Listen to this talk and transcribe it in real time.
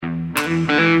Welcome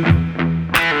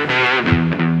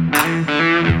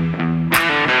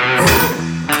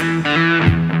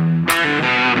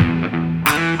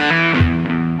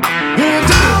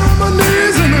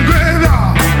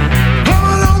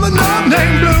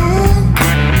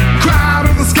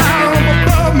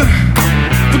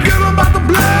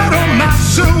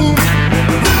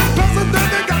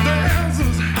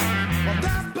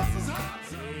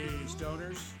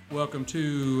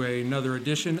to another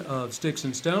edition of Sticks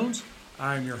and Stones.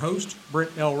 I'm your host,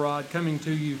 Brent Elrod, coming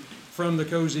to you from the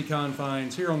cozy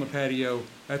confines here on the patio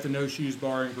at the No Shoes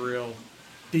Bar and Grill,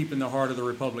 deep in the heart of the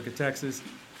Republic of Texas.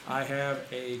 I have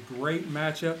a great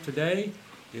matchup today.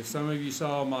 If some of you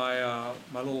saw my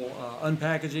little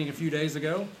unpackaging a few days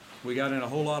ago, we got in a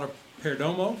whole lot of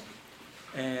Perdomo,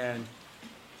 and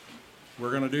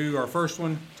we're going to do our first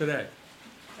one today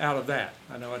out of that.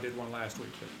 I know I did one last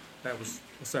week, but that was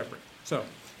separate. So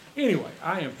anyway,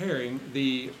 I am pairing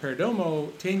the Perdomo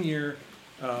 10-year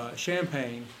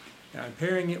champagne, and I'm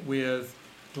pairing it with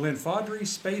Glen Fohdry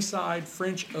Speyside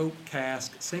French Oak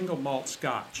Cask Single Malt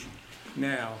Scotch.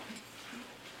 Now,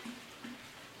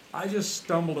 I just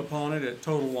stumbled upon it at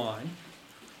Total Wine,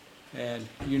 and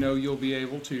you know you'll be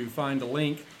able to find a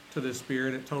link to this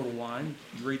spirit at Total Wine.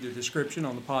 You read the description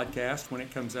on the podcast when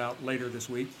it comes out later this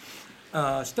week.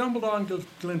 Stumbled on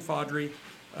Glen Fohdry.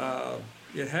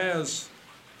 It has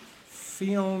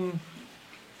Fionn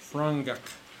Frangach.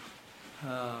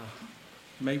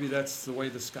 Maybe that's the way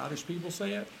the Scottish people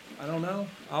say it. I don't know.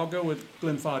 I'll go with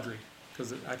Glen Fohdry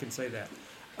because I can say that.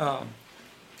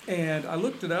 And I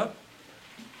looked it up.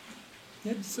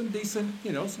 It had some decent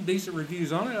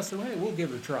reviews on it. I said, well, hey, we'll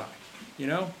give it a try. You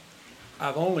know,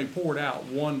 I've only poured out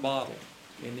one bottle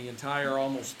in the entire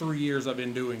almost 3 years I've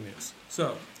been doing this.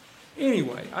 So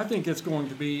anyway, I think it's going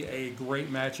to be a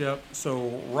great matchup.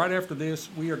 So right after this,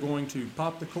 we are going to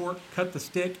pop the cork, cut the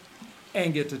stick,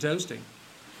 and get to toasting.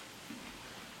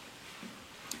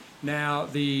 Now,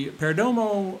 the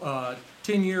Perdomo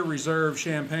 10-year reserve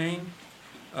champagne,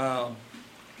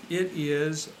 it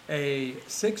is a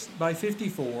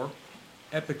 6x54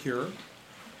 Epicure.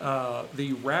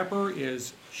 The wrapper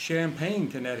is Champagne,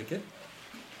 Connecticut.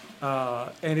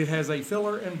 And it has a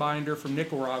filler and binder from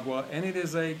Nicaragua, and it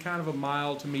is a kind of a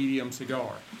mild to medium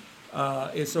cigar.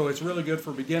 So it's really good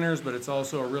for beginners, but it's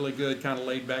also a really good kind of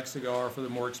laid-back cigar for the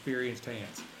more experienced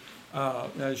hands. Now,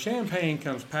 the champagne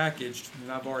comes packaged,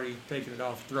 and I've already taken it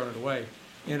off and thrown it away,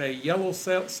 in a yellow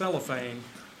cellophane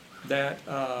that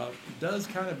does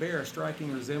kind of bear a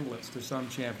striking resemblance to some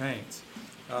champagnes.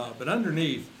 But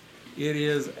underneath, it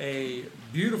is a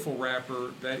beautiful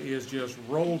wrapper that is just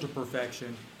rolled to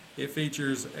perfection. It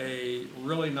features a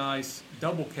really nice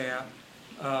double cap,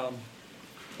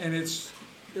 and it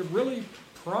really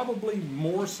probably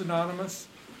more synonymous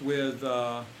with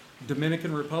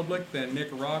Dominican Republic than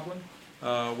Nicaraguan,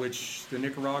 which the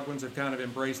Nicaraguans have kind of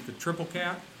embraced the triple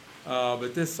cap.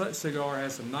 But this cigar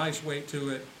has some nice weight to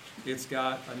it. It's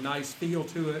got a nice feel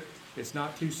to it. It's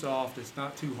not too soft. It's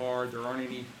not too hard. There aren't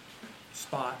any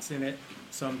spots in it,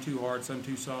 some too hard, some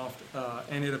too soft,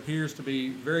 and it appears to be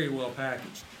very well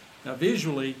packaged. Now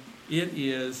visually, it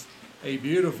is a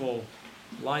beautiful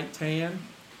light tan.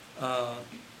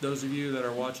 Those of you that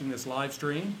are watching this live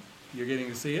stream, you're getting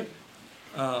to see it.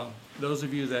 Those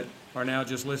of you that are now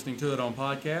just listening to it on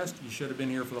podcast, you should have been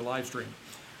here for the live stream.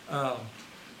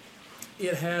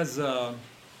 It has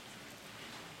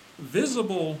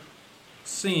visible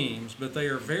seams, but they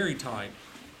are very tight.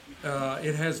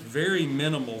 It has very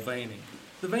minimal veining.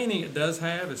 The veining it does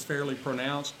have is fairly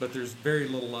pronounced, but there's very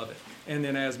little of it. And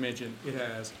then, as mentioned, it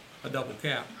has a double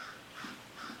cap.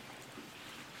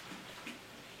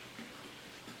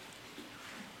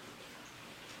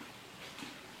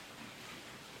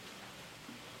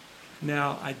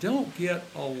 Now, I don't get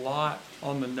a lot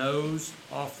on the nose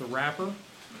off the wrapper.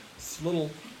 It's little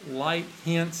light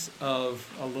hints of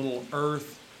a little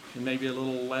earth and maybe a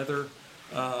little leather.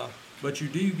 But you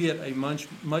do get a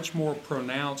much more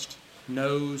pronounced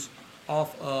nose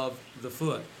off of the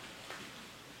foot.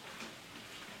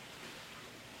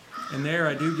 And there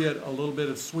I do get a little bit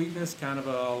of sweetness, kind of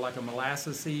like a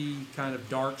molassesy kind of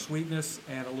dark sweetness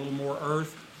and a little more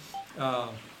earth.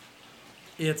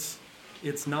 It's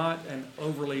not an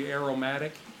overly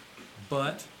aromatic,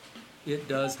 but it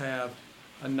does have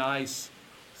a nice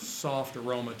soft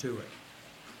aroma to it.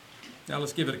 Now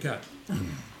let's give it a cut.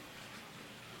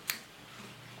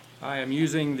 I am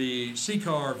using the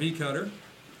C-Car V-Cutter,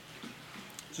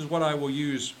 which is what I will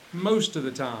use most of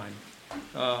the time.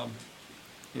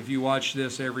 If you watch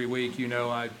this every week, you know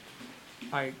I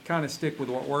kind of stick with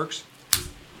what works.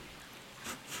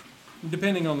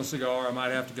 Depending on the cigar, I might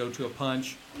have to go to a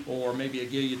punch or maybe a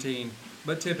guillotine,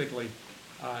 but typically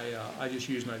I just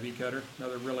use my V-cutter.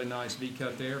 Another really nice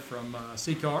V-cut there from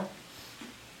C-Car.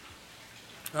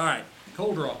 All right,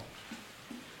 cold draw.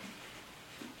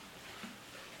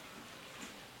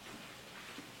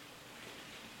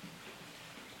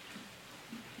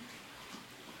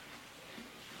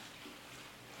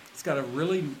 It's got a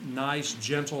really nice,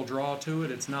 gentle draw to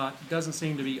it. Doesn't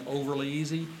seem to be overly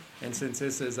easy. And since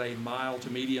this is a mild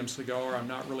to medium cigar, I'm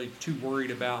not really too worried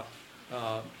about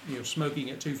smoking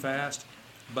it too fast.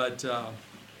 But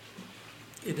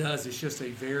it's just a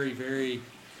very, very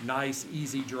nice,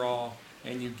 easy draw,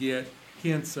 and you get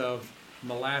hints of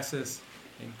molasses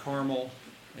and caramel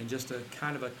and just a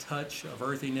kind of a touch of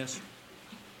earthiness.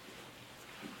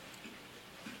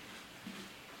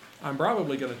 I'm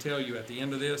probably going to tell you at the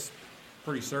end of this,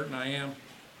 pretty certain I am,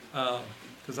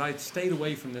 because I stayed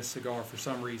away from this cigar for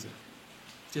some reason.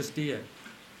 Just did.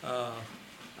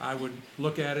 I would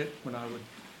look at it when I would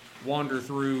wander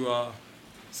through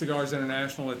Cigars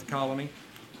International at the Colony,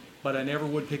 but I never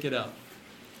would pick it up.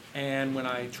 And when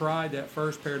I tried that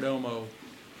first Perdomo,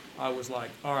 I was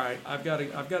like, all right, I've got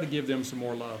to give them some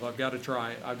more love. I've got to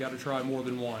try it. I've got to try more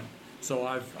than one. So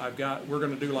we're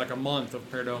going to do like a month of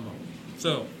Perdomo.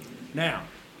 So now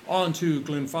on to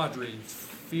Glen Fohdry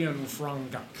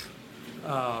Fianfrangach.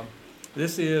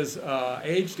 This is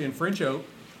aged in French oak.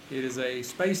 It is a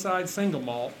Speyside single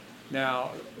malt.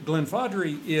 Now Glen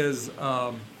Fohdry is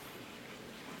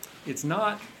it's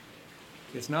not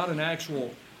an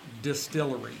actual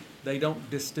distillery. They don't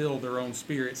distill their own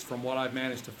spirits from what I've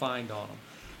managed to find on them.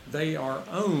 They are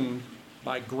owned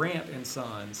by Grant and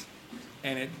Sons,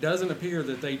 and it doesn't appear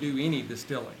that they do any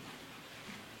distilling.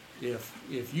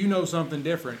 If you know something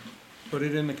different, put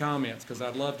it in the comments, because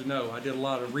I'd love to know. I did a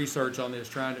lot of research on this,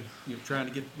 trying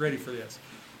to get ready for this.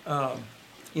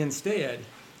 Instead,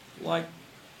 like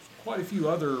quite a few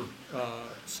other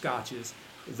scotches,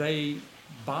 they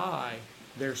buy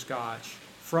their scotch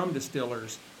from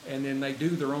distillers, and then they do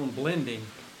their own blending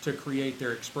to create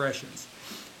their expressions.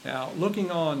 Now, looking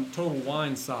on Total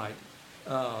Wine site,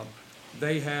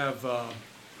 they have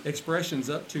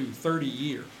expressions up to 30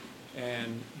 year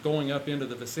and going up into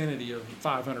the vicinity of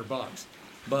 $500.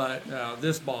 But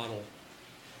this bottle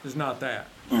is not that.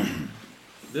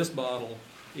 This bottle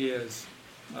is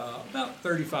about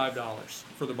 $35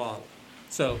 for the bottle.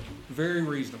 So very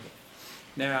reasonable.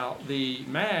 Now the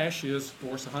mash is, of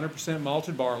course, 100%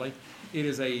 malted barley. It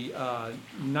is a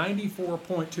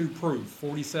 94.2 proof,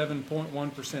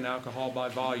 47.1% alcohol by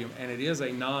volume, and it is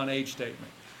a non-age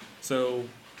statement. So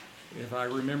if I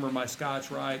remember my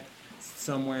Scotch right,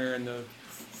 somewhere in the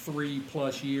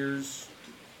 3+ years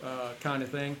kind of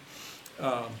thing.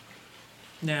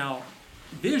 Now,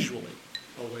 visually,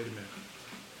 oh, wait a minute.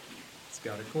 It's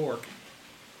got a cork.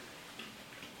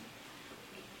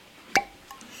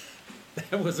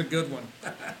 That was a good one.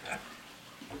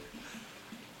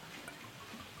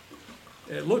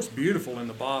 It looks beautiful in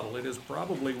the bottle. It is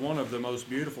probably one of the most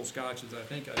beautiful scotches I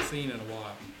think I've seen in a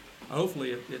while.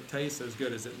 Hopefully it tastes as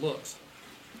good as it looks.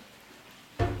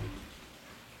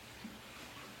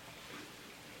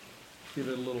 Give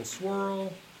it a little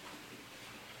swirl.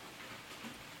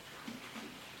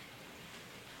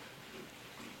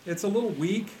 It's a little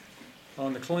weak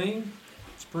on the cling.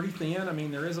 It's pretty thin. I mean,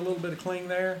 there is a little bit of cling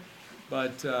there,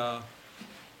 but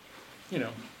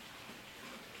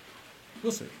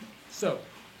we'll see. So,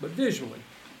 but visually,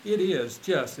 it is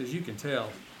just, as you can tell,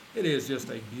 it is just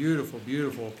a beautiful,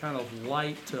 beautiful kind of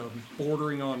light to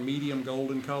bordering on medium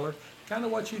golden color. Kind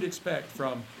of what you'd expect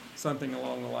from something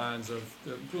along the lines of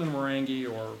the Glenmorangie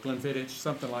or Glenfiddich,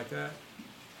 something like that,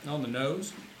 on the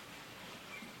nose.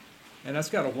 And that's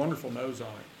got a wonderful nose on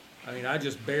it. I mean, I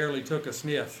just barely took a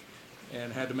sniff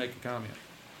and had to make a comment.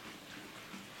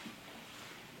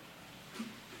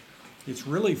 It's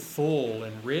really full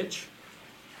and rich.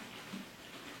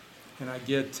 And I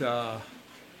get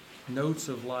notes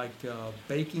of like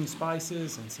baking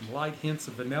spices and some light hints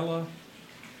of vanilla.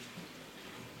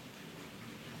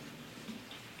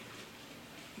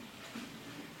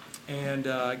 And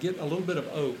I get a little bit of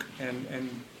oak,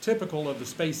 and typical of the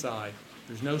Speyside.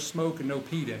 There's no smoke and no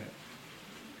peat in it.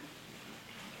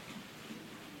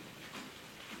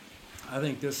 I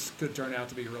think this could turn out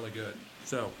to be really good.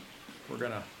 So we're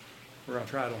gonna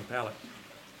try it on the palate.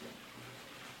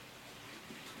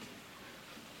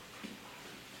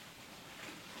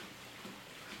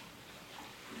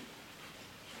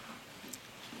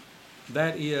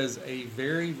 That is a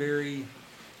very, very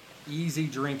easy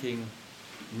drinking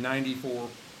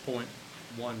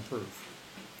 94.1 proof.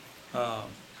 Or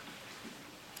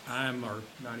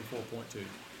 94.2.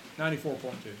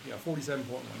 94.2. Yeah, 47.1.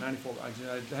 94. I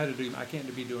had to do. I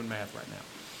can't be doing math right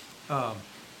now.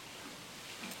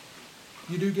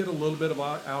 You do get a little bit of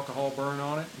alcohol burn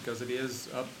on it because it is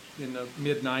up in the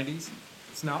mid 90s.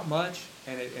 It's not much,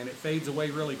 and it fades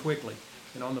away really quickly.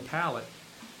 And on the palate,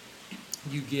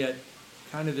 you get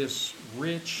kind of this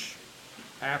rich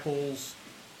apples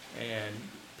and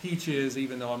peaches,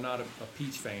 even though I'm not a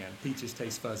peach fan. Peaches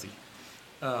taste fuzzy.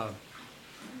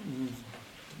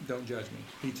 Don't judge me.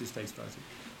 Peaches taste fuzzy.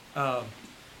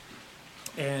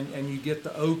 And you get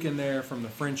the oak in there from the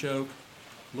French oak,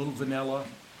 a little vanilla.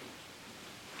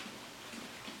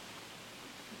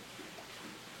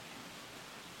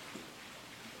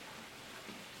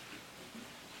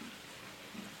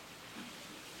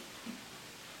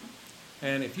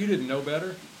 And if you didn't know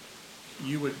better,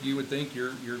 you would think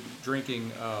you're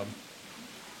drinking, a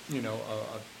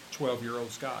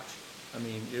 12-year-old Scotch. I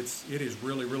mean, it is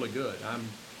really, really good.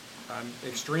 I'm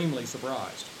extremely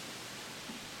surprised.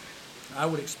 I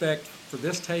would expect for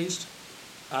this taste,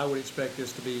 I would expect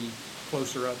this to be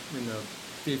closer up in the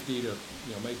 $50 to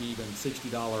maybe even $60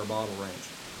 a bottle range.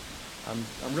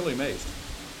 I'm really amazed.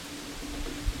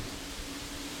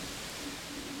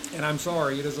 And I'm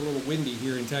sorry, it is a little windy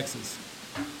here in Texas.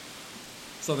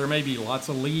 So there may be lots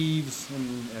of leaves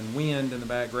and wind in the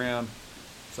background.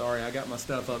 Sorry, I got my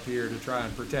stuff up here to try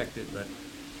and protect it, but,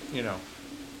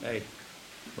 hey,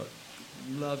 but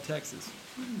love Texas.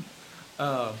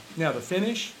 Now the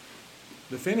finish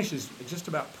is just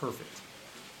about perfect.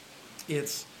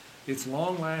 It's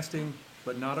long lasting,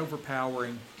 but not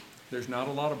overpowering. There's not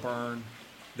a lot of burn.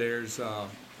 There's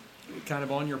kind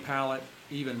of on your palate,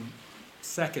 even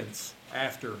seconds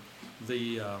after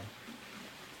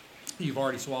you've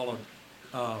already swallowed.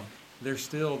 There's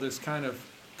still this kind of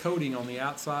coating on the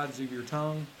outsides of your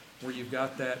tongue where you've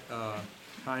got that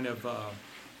kind of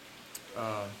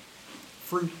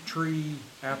fruit tree,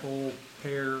 apple,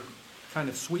 pear kind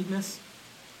of sweetness.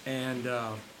 And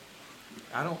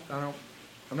I'm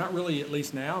not really, at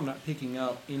least now, I'm not picking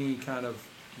up any kind of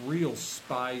real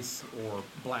spice or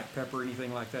black pepper or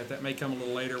anything like that. That may come a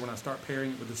little later when I start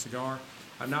pairing it with the cigar.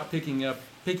 I'm not picking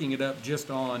it up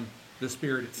just on the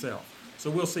spirit itself. So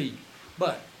we'll see.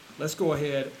 But let's go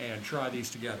ahead and try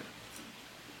these together.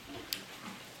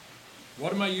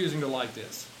 What am I using to light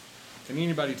this? Can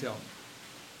anybody tell me?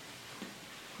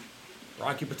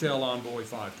 Rocky Patel Envoy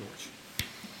 5-torch.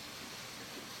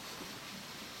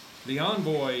 The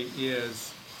Envoy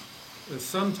is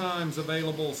sometimes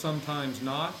available, sometimes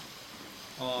not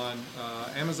on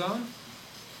Amazon,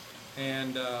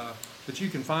 and but you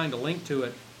can find a link to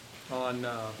it on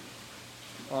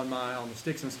the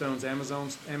Sticks and Stones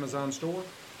Amazon store,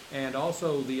 and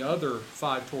also the other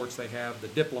 5-torch they have, the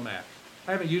Diplomat.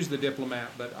 I haven't used the Diplomat,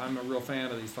 but I'm a real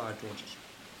fan of these 5-torches.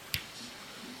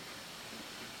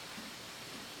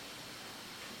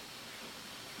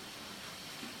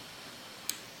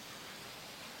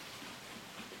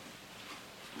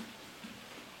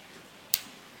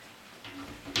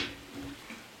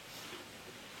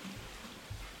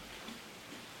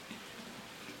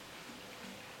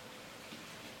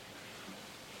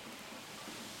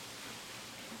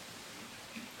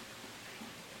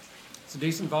 It's a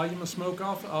decent volume of smoke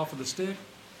off of the stick.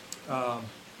 I'm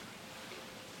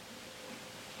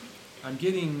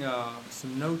getting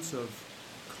some notes of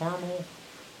caramel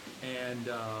and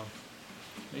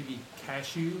maybe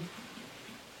cashew.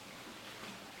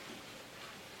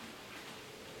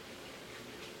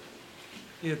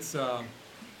 It's a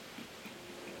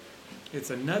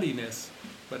nuttiness,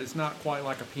 but it's not quite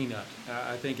like a peanut.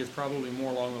 I think it's probably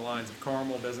more along the lines of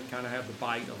caramel. Doesn't kind of have the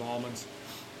bite of almonds.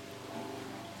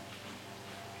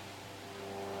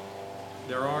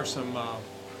 There are some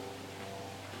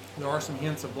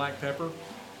hints of black pepper.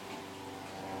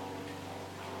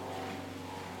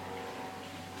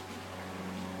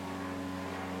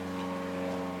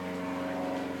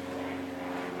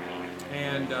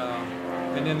 And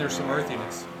then there's some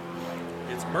earthiness.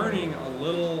 It's burning a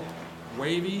little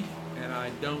wavy, and I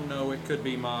don't know, it could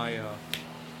be my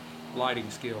lighting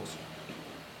skills.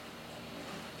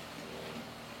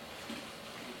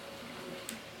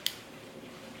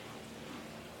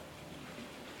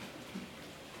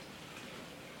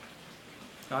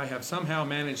 I have somehow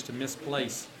managed to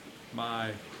misplace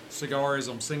my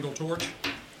Cigarism single torch,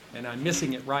 and I'm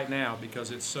missing it right now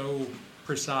because it's so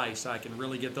precise. I can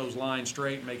really get those lines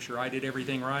straight and make sure I did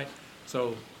everything right.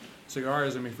 So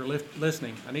Cigarism, if you're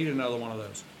listening, I need another one of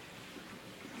those.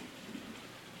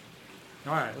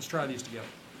 All right, let's try these together.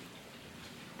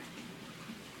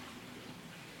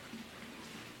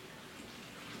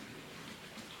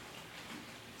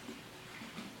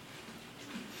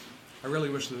 I really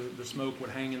wish the smoke would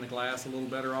hang in the glass a little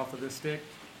better off of this stick.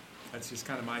 That's just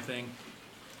kind of my thing.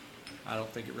 I don't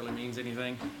think it really means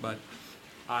anything, but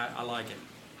I like it.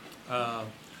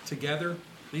 Together,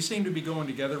 these seem to be going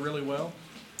together really well.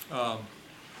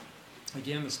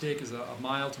 Again, the stick is a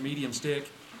mild to medium stick,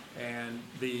 and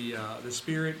the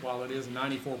spirit, while it is a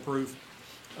 94 proof,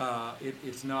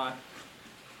 it's not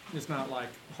like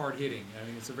hard hitting. I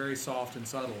mean, it's a very soft and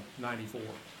subtle 94.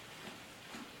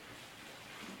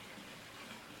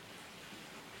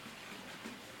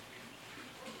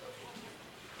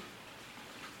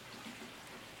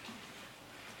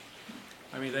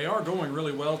 I mean, they are going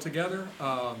really well together.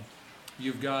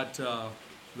 You've got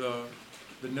the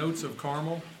notes of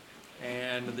caramel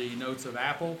and the notes of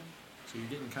apple, so you're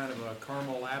getting kind of a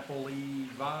caramel apple-y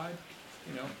vibe.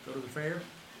 You know, go to the fair.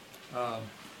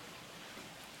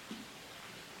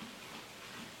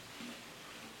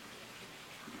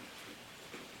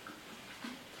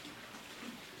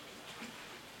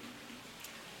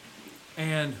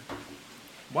 And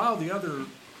while the other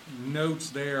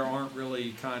notes there aren't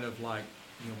really kind of like,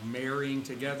 marrying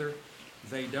together,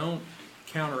 they don't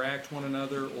counteract one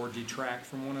another or detract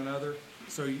from one another.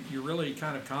 So you're really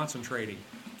kind of concentrating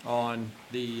on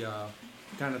the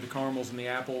kind of the caramels and the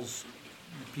apples,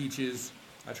 peaches.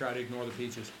 I try to ignore the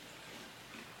peaches.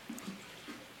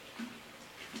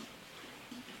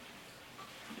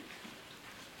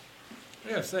 I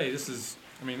gotta say, this is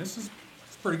it's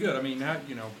pretty good. I mean,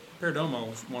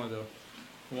 Perdomo is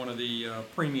one of the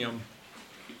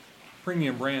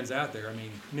premium brands out there. I mean,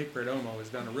 Nick Perdomo has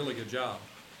done a really good job.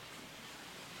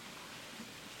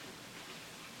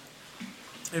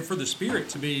 And for the spirit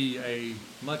to be a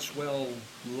much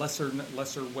lesser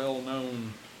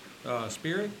well-known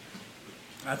spirit,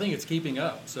 I think it's keeping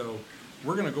up. So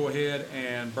we're going to go ahead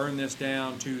and burn this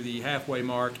down to the halfway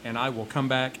mark, and I will come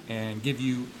back and give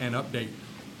you an update.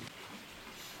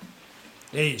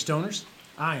 Hey, Stoners,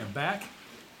 I am back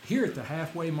here at the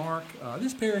halfway mark.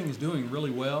 This pairing is doing really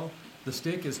well. The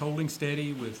stick is holding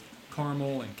steady with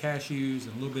caramel and cashews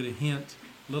and a little bit of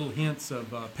little hints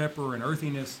of pepper and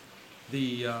earthiness.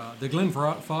 The Glen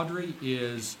Fohdry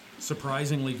is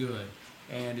surprisingly good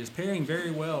and is pairing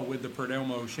very well with the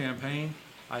Perdomo champagne.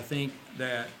 I think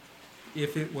that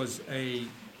if it was a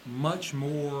much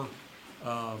more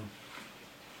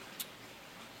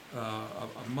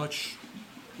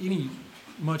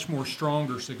much more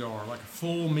stronger cigar, like a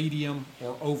full medium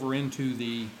or over into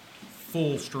the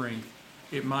full strength,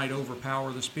 it might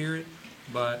overpower the spirit.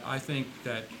 But I think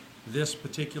that this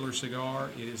particular cigar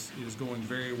it is going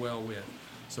very well with.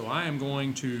 So I am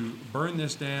going to burn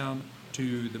this down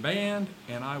to the band,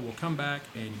 and I will come back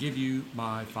and give you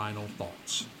my final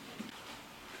thoughts.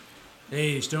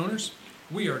 Hey, Stoners,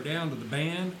 we are down to the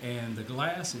band, and the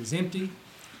glass is empty.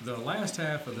 The last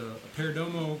half of the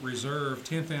Perdomo Reserve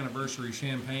 10th Anniversary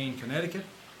Champagne Connecticut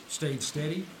stayed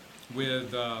steady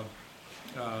with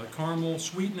caramel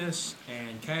sweetness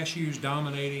and cashews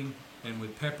dominating, and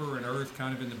with pepper and earth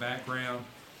kind of in the background.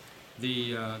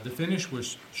 The finish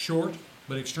was short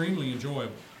but extremely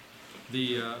enjoyable.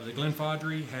 The Glen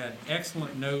Fohdry had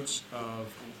excellent notes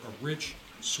of rich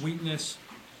sweetness,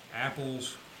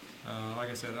 apples. Like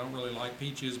I said, I don't really like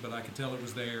peaches, but I could tell it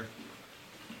was there.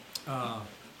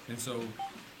 And so,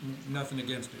 nothing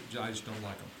against it. I just don't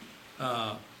like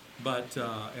them.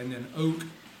 And then oak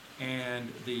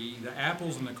and the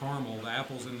apples and the caramel, the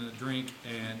apples in the drink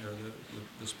or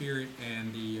the spirit,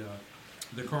 and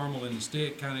the caramel in the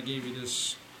stick kind of gave you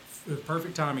this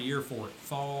perfect time of year for it.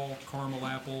 Fall, caramel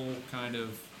apple kind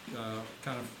of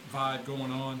vibe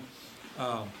going on.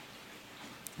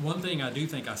 One thing I do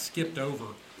think I skipped over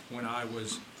when I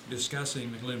was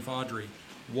discussing the Glen Fohdry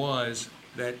was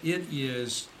that it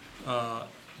is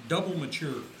double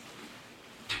matured.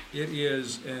 It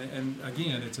is, and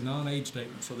again, it's a non-age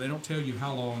statement, so they don't tell you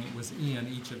how long it was in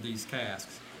each of these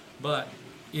casks. But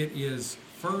it is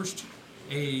first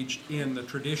aged in the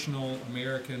traditional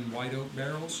American white oak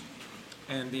barrels,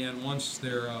 and then once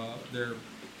their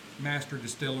master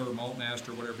distiller, malt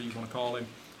master, whatever you want to call him,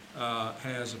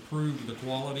 has approved the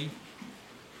quality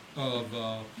of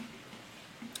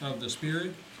the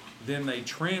spirit, then they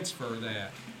transfer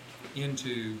that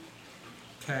into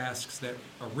casks that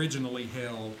originally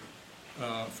held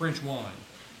French wine,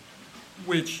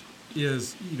 which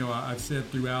is, I've said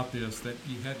throughout this that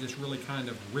you had this really kind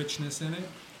of richness in it,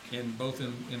 in both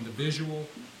in the visual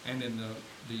and in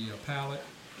the palate.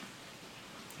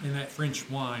 And that French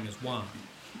wine is wine.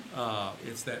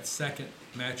 It's that second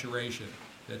maturation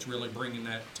that's really bringing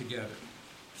that together.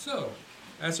 So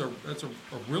that's a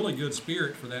really good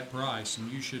spirit for that price,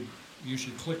 and you should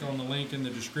click on the link in the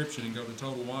description and go to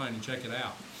Total Wine and check it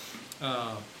out.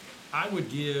 I would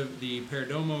give the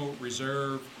Perdomo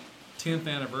Reserve 10th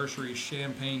Anniversary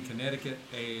Champagne Connecticut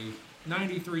a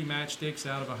 93 matchsticks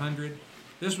out of 100.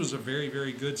 This was a very,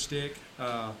 very good stick.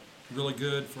 Really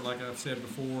good for, like I've said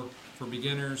before, for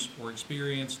beginners or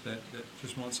experienced that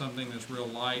just want something that's real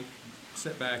light,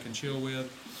 sit back and chill with.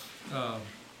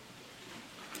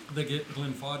 They get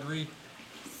Glen Fohdry,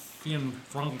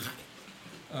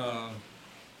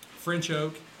 French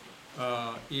oak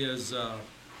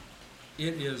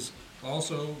it is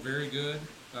also very good.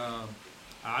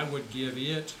 I would give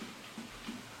it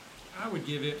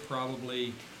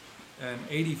probably an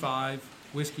 85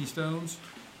 whiskey stones.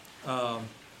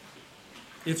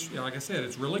 It's, like I said,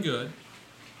 it's really good.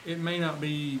 It may not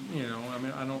be,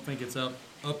 I don't think it's up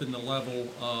in the level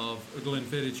of a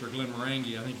Glenfiddich or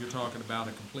Glenmorangie. I think you're talking about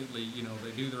a completely,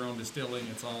 they do their own distilling.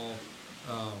 It's all,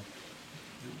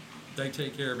 they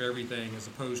take care of everything as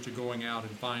opposed to going out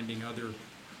and finding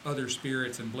other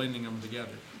spirits and blending them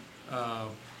together.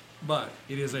 But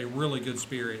it is a really good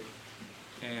spirit,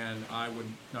 and I would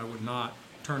not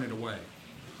turn it away.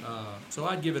 So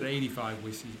I'd give it 85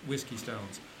 whiskey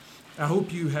stones. I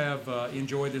hope you have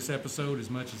enjoyed this episode as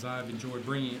much as I've enjoyed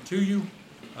bringing it to you.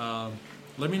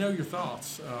 Let me know your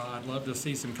thoughts. I'd love to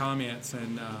see some comments,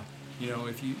 and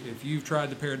if you've tried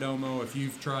the Perdomo, if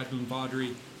you've tried Glen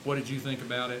Fohdry, what did you think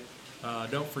about it?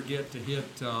 Don't forget to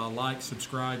hit like,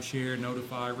 subscribe, share,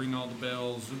 notify, ring all the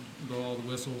bells, blow all the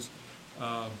whistles,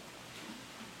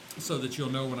 so that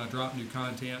you'll know when I drop new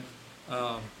content.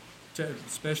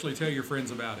 Especially tell your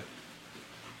friends about it.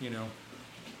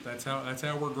 That's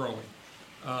how we're growing.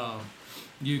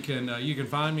 You can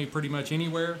find me pretty much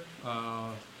anywhere.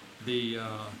 The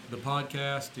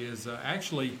podcast is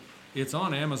actually, it's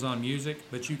on Amazon Music,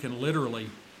 but you can literally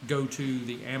go to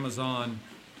the Amazon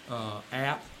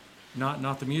app,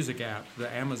 not the music app,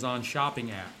 the Amazon shopping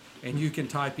app, and you can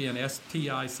type in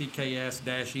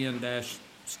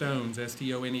STICKS-N-Stones,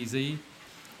 STONEZ.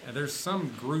 And there's some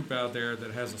group out there that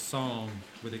has a song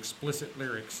with explicit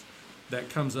lyrics that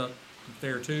comes up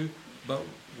there too, but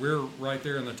we're right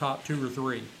there in the top 2 or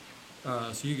 3.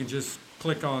 So you can just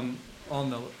click on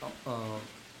the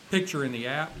picture in the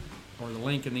app or the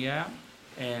link in the app,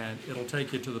 and it'll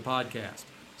take you to the podcast.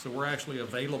 So we're actually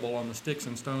available on the Sticks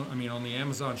and Stone. On the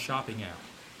Amazon shopping app.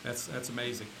 That's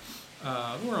amazing.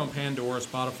 We're on Pandora,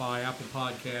 Spotify, Apple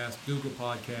Podcast, Google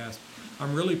Podcast.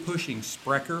 I'm really pushing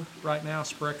Spreaker right now.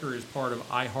 Spreaker is part of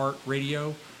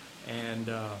iHeartRadio,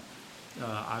 and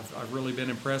I've really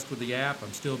been impressed with the app.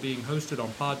 I'm still being hosted on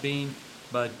Podbean,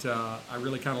 but I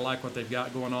really kind of like what they've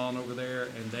got going on over there,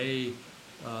 and they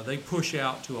push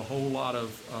out to a whole lot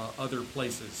of other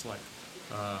places like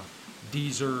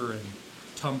Deezer and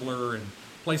Tumblr and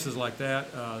places like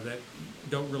that that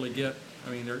don't really get.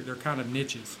 They're kind of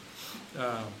niches.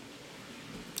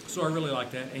 So I really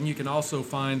like that, and you can also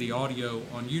find the audio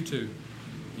on YouTube.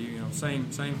 Same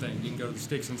thing. You can go to the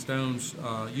Sticks and Stones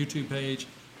YouTube page,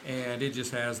 and it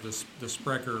just has the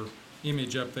Spreaker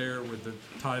image up there with the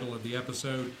title of the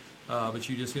episode. But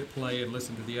you just hit play and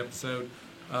listen to the episode.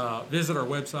 Visit our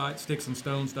website,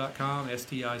 sticksandstones.com,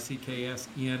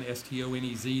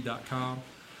 STICKSNSTONEZ.com.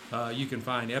 You can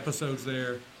find episodes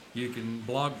there. You can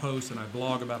blog posts, and I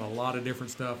blog about a lot of different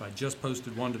stuff. I just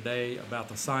posted one today about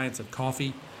the science of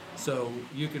coffee. So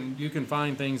you can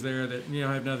find things there that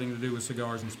have nothing to do with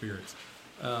cigars and spirits.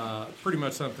 Pretty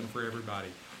much something for everybody.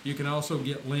 You can also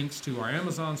get links to our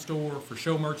Amazon store for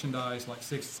show merchandise like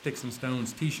Sticks and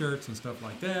Stones t-shirts and stuff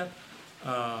like that.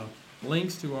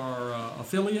 Links to our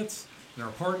affiliates and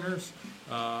our partners.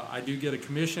 I do get a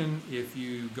commission if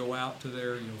you go out to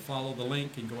their, follow the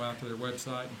link and go out to their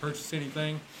website and purchase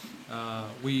anything.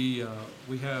 We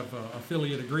have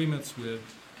affiliate agreements with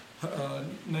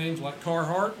names like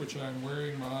Carhartt, which I'm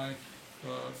wearing my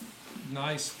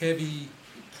nice heavy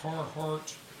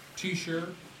Carhartt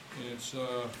t-shirt. It's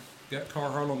got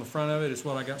Carhartt on the front of it. It's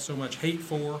what I got so much hate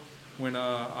for when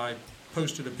I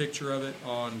posted a picture of it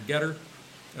on Getter,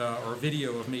 or a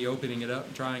video of me opening it up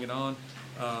and trying it on.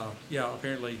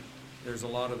 Apparently there's a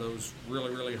lot of those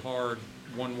really, really hard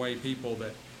one-way people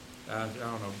that, I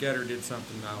don't know, Getter did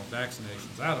something now,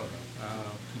 vaccinations, I don't know,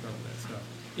 keep up with that stuff.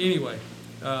 Anyway,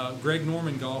 Greg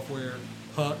Norman Golfwear,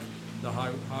 Huck, the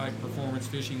high performance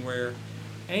fishing wear,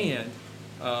 and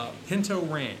Pinto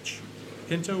Ranch.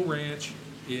 Pinto Ranch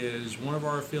is one of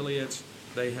our affiliates.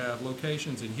 They have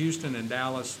locations in Houston and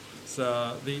Dallas. It's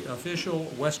the official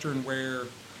Western wear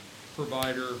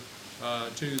provider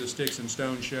to the Sticks and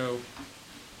Stones show.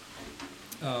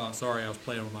 Sorry, I was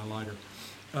playing with my lighter.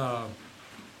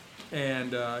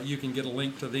 And you can get a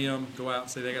link to them. Go out and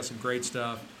say they got some great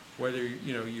stuff. Whether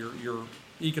you're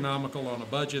economical on a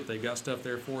budget, they got stuff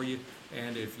there for you.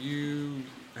 And if you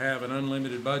have an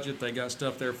unlimited budget, they got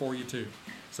stuff there for you too.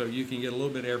 So you can get a little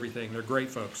bit of everything. They're great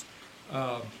folks.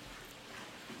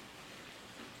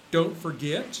 Don't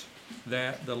forget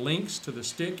that the links to the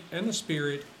stick and the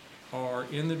spirit are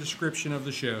in the description of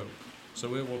the show.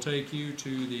 So it will take you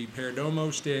to the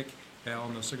Perdomo stick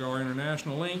on the Cigar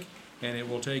International link, and it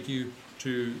will take you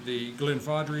to the Glen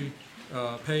Fohdry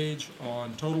page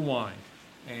on Total Wine.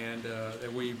 And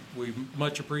we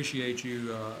much appreciate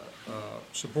you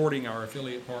supporting our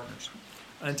affiliate partners.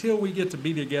 Until we get to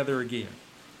be together again,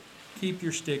 keep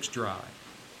your sticks dry,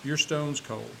 your stones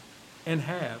cold, and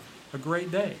have a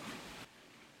great day.